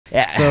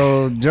Yeah.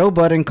 So Joe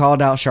Budden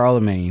called out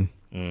Charlemagne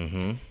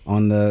Mm-hmm.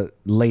 on the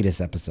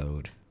latest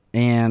episode,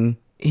 and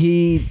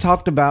he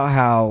talked about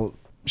how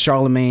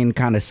Charlemagne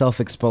kind of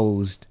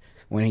self-exposed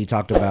when he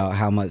talked about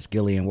how much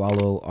Gilly and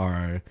Wallow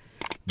are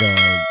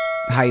the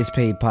highest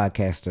paid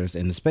podcasters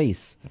in the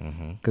space.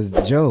 Because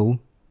Joe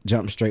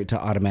jumped straight to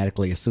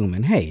automatically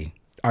assuming, hey,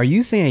 are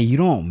you saying you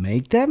don't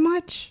make that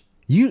much?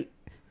 And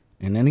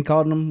then he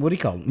called him, what he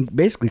called him?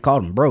 Basically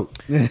called him broke.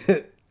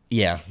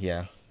 Yeah.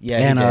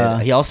 And, he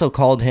did. He also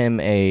called him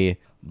a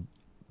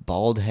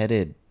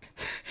bald-headed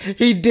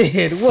He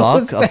did.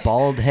 fuck, a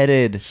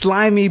bald-headed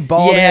slimy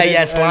bald.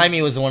 Yeah,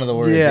 slimy was one of the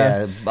words.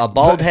 Yeah, a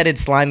bald-headed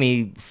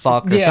slimy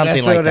fuck or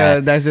something like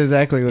that. That's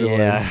exactly what it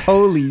was.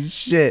 Holy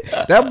shit,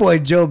 that boy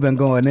Joe been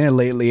going in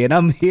lately, and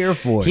I'm here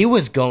for it. He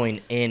was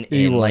going in.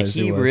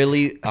 He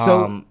Really.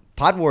 So,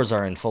 Pod Wars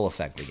are in full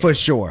effect again. For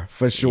sure,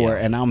 Yeah.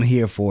 and I'm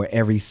here for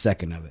every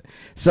second of it.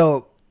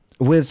 So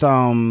with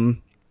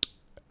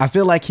I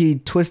feel like he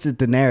twisted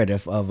the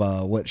narrative of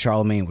what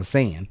Charlemagne was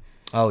saying.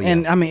 Oh yeah,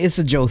 And I mean, it's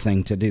a Joe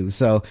thing to do.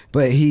 So,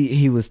 but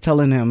he was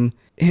telling him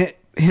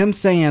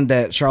saying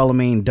that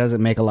Charlemagne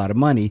doesn't make a lot of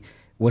money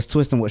was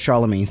twisting what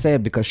Charlemagne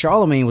said, because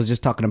Charlemagne was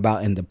just talking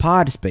about in the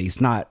pod space,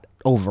 not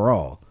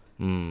overall.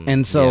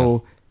 And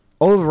so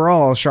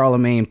overall,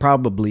 Charlemagne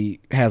probably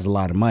has a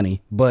lot of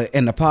money, but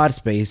in the pod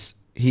space,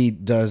 he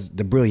does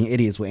the Brilliant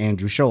Idiots with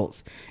Andrew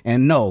Schultz.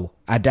 And no,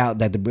 I doubt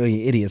that the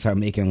Brilliant Idiots are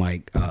making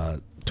like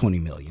 20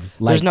 million.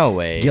 Like there's no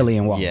way.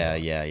 Gillian Walker.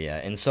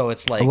 Yeah. And so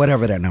it's like or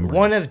whatever that number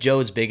one is. of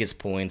Joe's biggest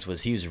points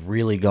was he was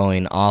really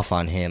going off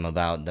on him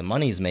about the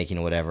money he's making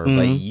or whatever.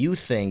 But you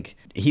think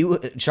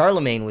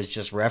Charlemagne was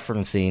just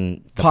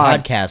referencing the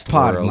podcast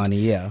pod world, money,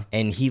 yeah.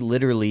 and he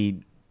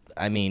literally,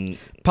 I mean,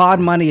 pod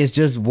money is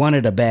just one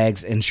of the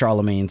bags in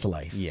Charlemagne's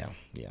life. yeah.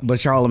 But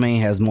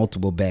Charlemagne has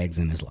multiple bags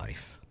in his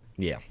life.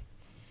 Yeah.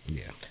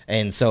 Yeah.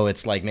 And so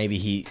it's like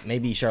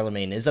maybe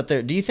Charlemagne is up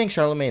there. Do you think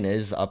Charlemagne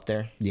is up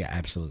there? Yeah,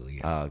 absolutely.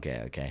 Yeah. Oh,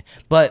 okay.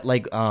 But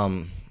like,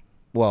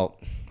 well,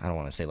 I don't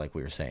want to say like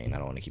we were saying. I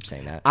don't want to keep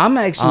saying that. I'm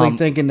actually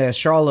thinking that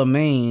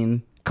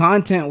Charlemagne,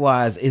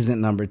 content-wise, isn't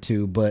number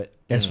 2, but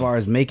as far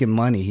as making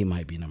money, he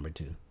might be number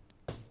 2.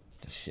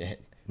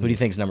 Shit. Who do you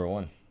think's number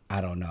 1? I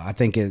don't know. I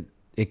think it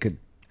could.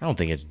 I don't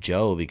think it's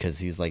Joe because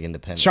he's like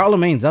independent.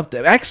 Charlemagne's up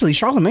there. Actually,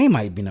 Charlemagne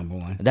might be number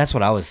 1. That's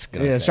what I was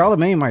gonna say.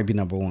 Charlemagne might be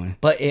number 1.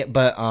 But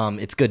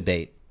it's good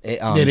bait.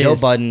 It Joe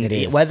is. Budden. It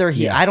is. Whether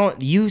he, Yeah.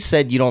 you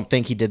said you don't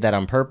think he did that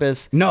on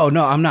purpose. No,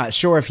 I'm not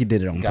sure if he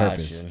did it on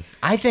purpose.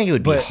 I think it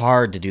would be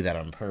hard to do that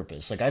on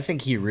purpose. Like, I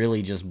think he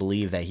really just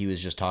believed that he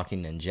was just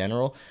talking in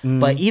general.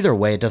 But either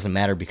way, it doesn't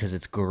matter because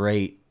it's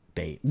great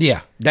bait.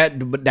 Yeah,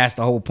 that's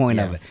the whole point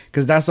of it.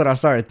 Because that's what I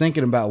started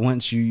thinking about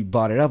once you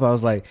brought it up. I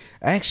was like,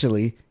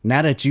 actually,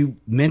 now that you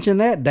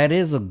mentioned that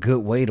is a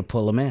good way to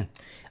pull him in.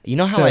 You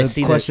know how I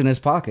see question his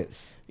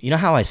pockets. You know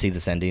how I see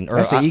this ending? Or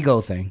that's the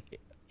ego thing.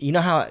 You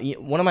know how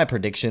one of my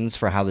predictions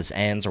for how this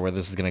ends or where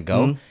this is going to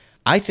go,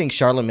 I think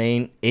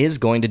Charlemagne is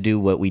going to do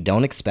what we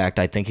don't expect.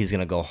 I think he's going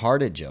to go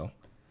hard at Joe.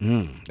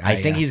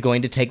 I think he's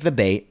going to take the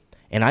bait,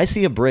 and I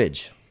see a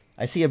bridge.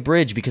 I see a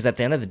bridge because at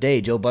the end of the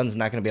day, Joe Budden's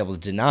not going to be able to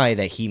deny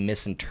that he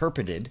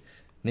misinterpreted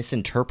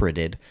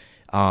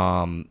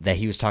that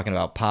he was talking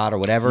about pod or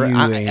whatever.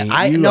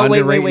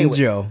 Wait.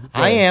 Joe.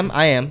 I am,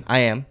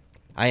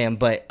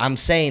 but I'm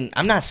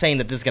not saying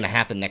that this is going to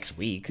happen next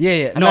week.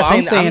 Yeah.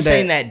 I'm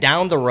saying that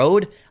down the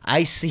road,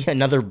 I see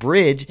another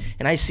bridge,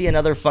 and I see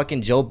another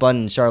fucking Joe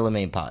Budden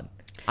Charlemagne pod.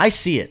 I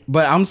see it.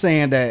 But I'm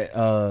saying that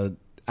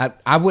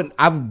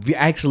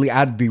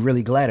I'd be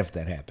really glad if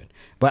that happened.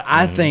 But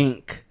I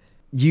think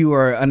you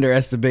are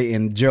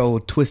underestimating Joe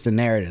twisting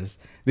narratives.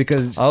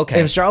 Because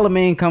if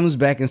Charlemagne comes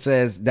back and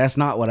says, that's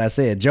not what I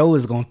said, Joe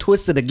is going to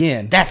twist it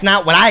again. That's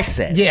not what I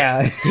said.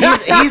 Yeah.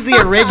 He's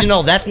the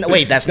original. That's not what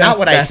I said.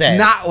 That's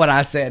not what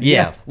I said.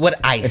 Yeah. What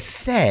I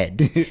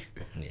said. Yeah,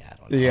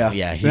 I don't know.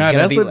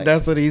 Yeah.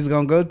 That's what he's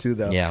going to go to,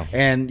 though. Yeah.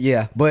 And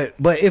but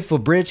if a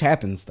bridge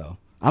happens, though,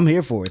 I'm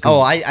here for it. Oh,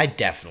 I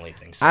definitely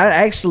think so. I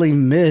actually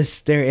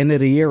missed their end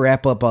of the year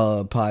wrap up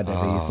pod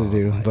that they used to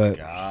do. But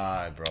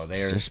God, bro.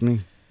 It's just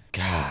me.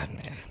 God,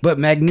 man. But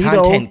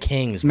Magneto, content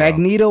kings, bro.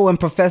 Magneto and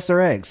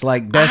Professor X,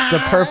 like that's the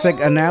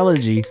perfect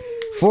analogy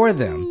for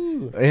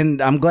them.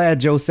 And I'm glad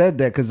Joe said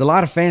that because a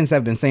lot of fans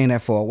have been saying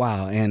that for a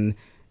while. And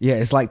yeah,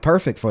 it's like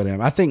perfect for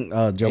them. I think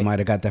Joe might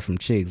have got that from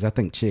Chigs. I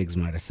think Chigs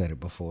might have said it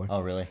before. Oh,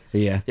 really?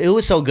 Yeah. It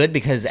was so good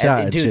because, dude,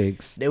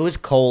 Chigs. it was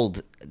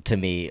cold to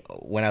me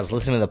when I was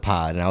listening to the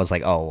pod, and I was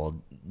like, oh, well,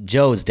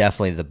 Joe's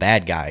definitely the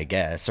bad guy, I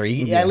guess, or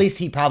at least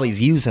he probably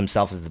views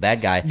himself as the bad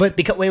guy. But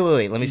because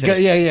wait, let me finish.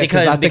 Yeah,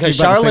 because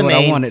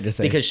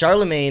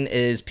Charlemagne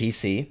is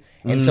PC,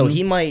 and so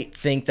he might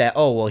think that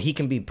he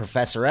can be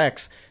Professor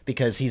X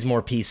because he's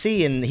more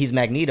PC and he's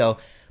Magneto.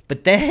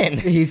 But then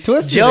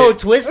Joe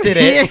twisted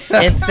it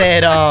and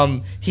said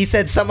he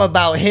said something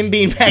about him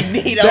being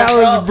Magneto. That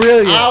was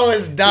brilliant. I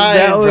was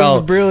dying, bro. That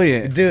was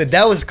brilliant, dude.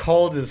 That was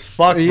cold as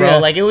fuck, bro.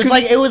 Like it was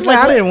like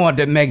I didn't want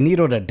the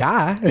Magneto to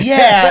die.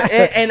 Yeah,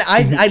 and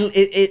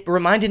it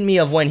reminded me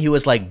of when he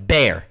was like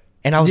bear.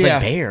 And I was Yeah.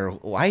 like, Bear?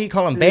 Why are you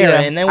calling him Bear?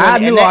 Yeah. And then I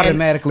knew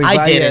automatically, I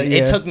but didn't. yeah.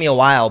 It took me a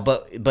while,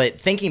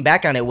 but thinking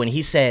back on it, when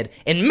he said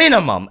in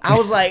minimum, I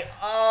was like,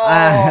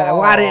 oh,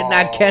 Why didn't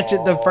I catch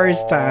it the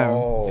first time?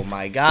 Oh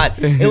my god!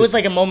 It was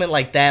like a moment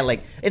like that.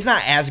 Like it's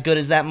not as good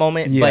as that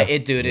moment, Yeah. but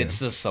it's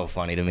just so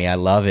funny to me. I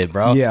love it,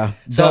 bro. Yeah.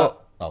 So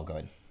go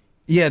ahead.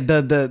 Yeah,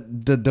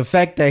 the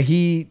fact that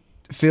he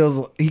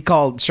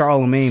called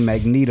Charlemagne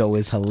Magneto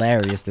is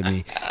hilarious to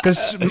me,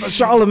 because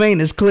Charlemagne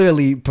is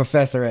clearly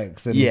Professor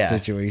X in this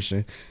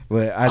situation.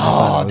 But I just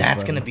thought it was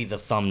that's funny. gonna be the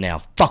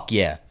thumbnail. Fuck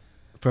yeah!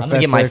 Professor I'm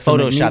gonna get my X and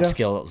Photoshop Magneto?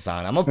 skills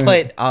on. I'm gonna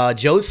put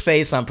Joe's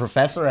face on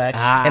Professor X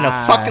in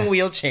a fucking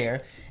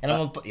wheelchair, and I'm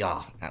gonna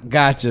put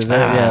Gotcha.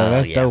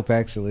 That's dope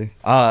actually.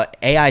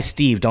 AI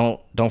Steve,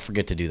 don't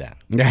forget to do that.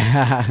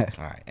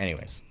 All right.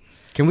 Anyways,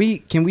 Can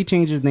we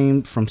change his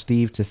name from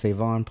Steve to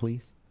Savon,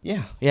 please?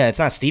 yeah. It's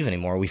not Steve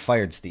anymore. We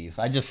fired Steve.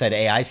 I just said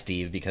AI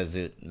Steve because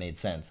it made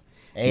sense.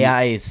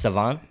 AI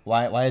Savon.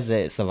 Why is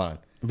it Savon?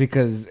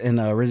 Because in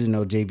the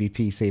original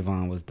JBP,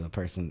 Savon was the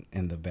person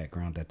in the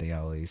background that they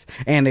always,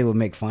 and they would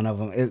make fun of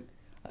him.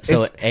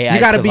 So AI you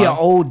got to be an Savon?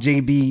 old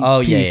JBP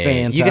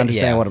fan to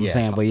understand what I'm yeah.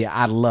 saying. But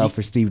yeah, I'd love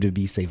for Steve to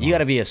be Savon. You got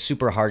to be a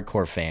super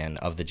hardcore fan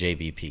of the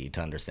JBP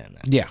to understand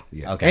that. Yeah.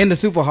 Okay. And the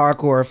super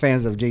hardcore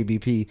fans of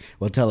JBP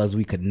will tell us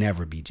we could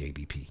never be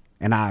JBP.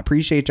 And I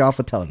appreciate y'all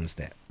for telling us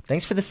that.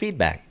 Thanks for the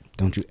feedback.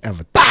 Don't you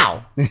ever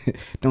Bow.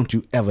 don't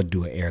you ever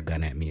do an air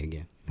gun at me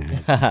again.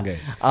 Okay.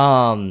 But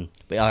all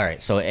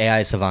right. So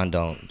AI Savon,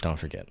 don't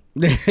forget.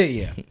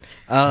 Yeah.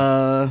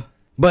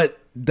 But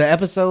the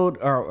episode,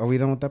 are we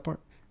done with that part?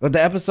 But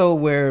the episode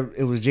where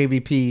it was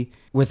JBP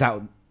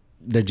without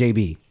the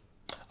JB.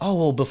 Oh,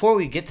 well, before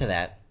we get to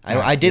that,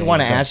 I did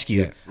want to ask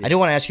you. I did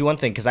want to ask you one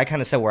thing, because I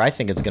kind of said where I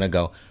think it's gonna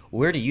go.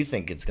 Where do you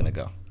think it's gonna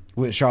go?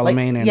 With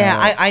Charlemagne and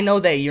I know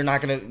that you're not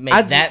gonna make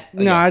that.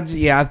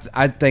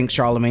 I think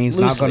Charlemagne's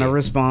not Loosely. gonna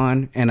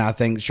respond, and I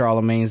think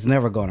Charlemagne's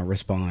never gonna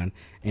respond,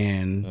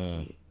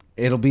 and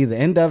it'll be the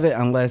end of it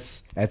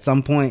unless at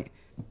some point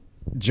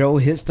Joe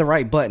hits the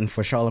right button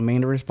for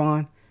Charlemagne to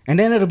respond, and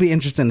then it'll be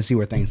interesting to see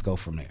where things go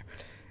from there.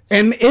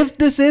 And if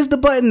this is the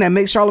button that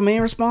makes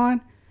Charlemagne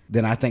respond,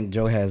 then I think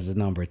Joe has the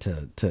number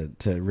to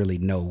really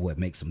know what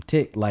makes him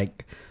tick.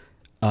 Like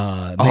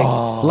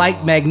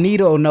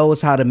Magneto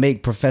knows how to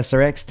make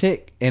Professor X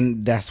tick,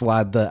 and that's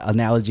why the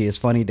analogy is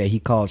funny that he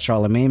called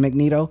Charlemagne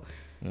Magneto.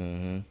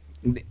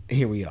 Mm-hmm.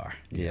 Here we are.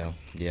 Yeah.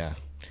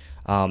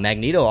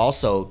 Magneto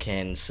also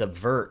can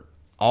subvert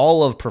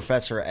all of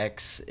Professor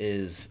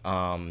X's.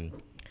 Sorry,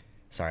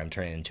 I'm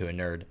turning into a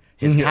nerd.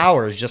 His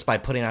powers just by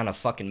putting on a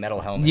fucking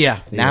metal helmet.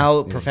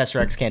 Now Professor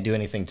X can't do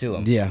anything to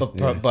him.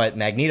 But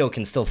Magneto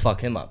can still fuck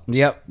him up.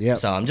 Yep.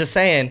 So I'm just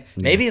saying,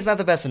 maybe it's not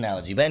the best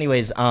analogy, but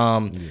anyways,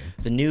 the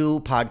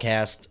new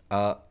podcast,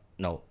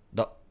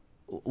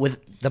 with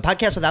the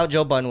podcast without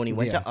Joe Budden when he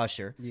went to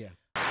Usher. Yeah.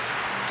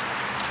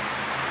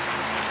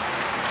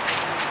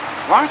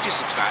 Why aren't you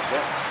subscribed?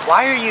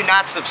 Why are you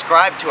not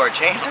subscribed to our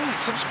channel? Dude,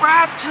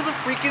 subscribe to the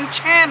freaking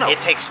channel.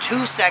 It takes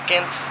 2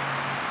 seconds.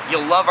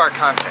 You'll love our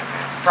content,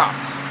 man.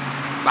 Promise.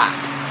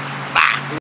 Bye.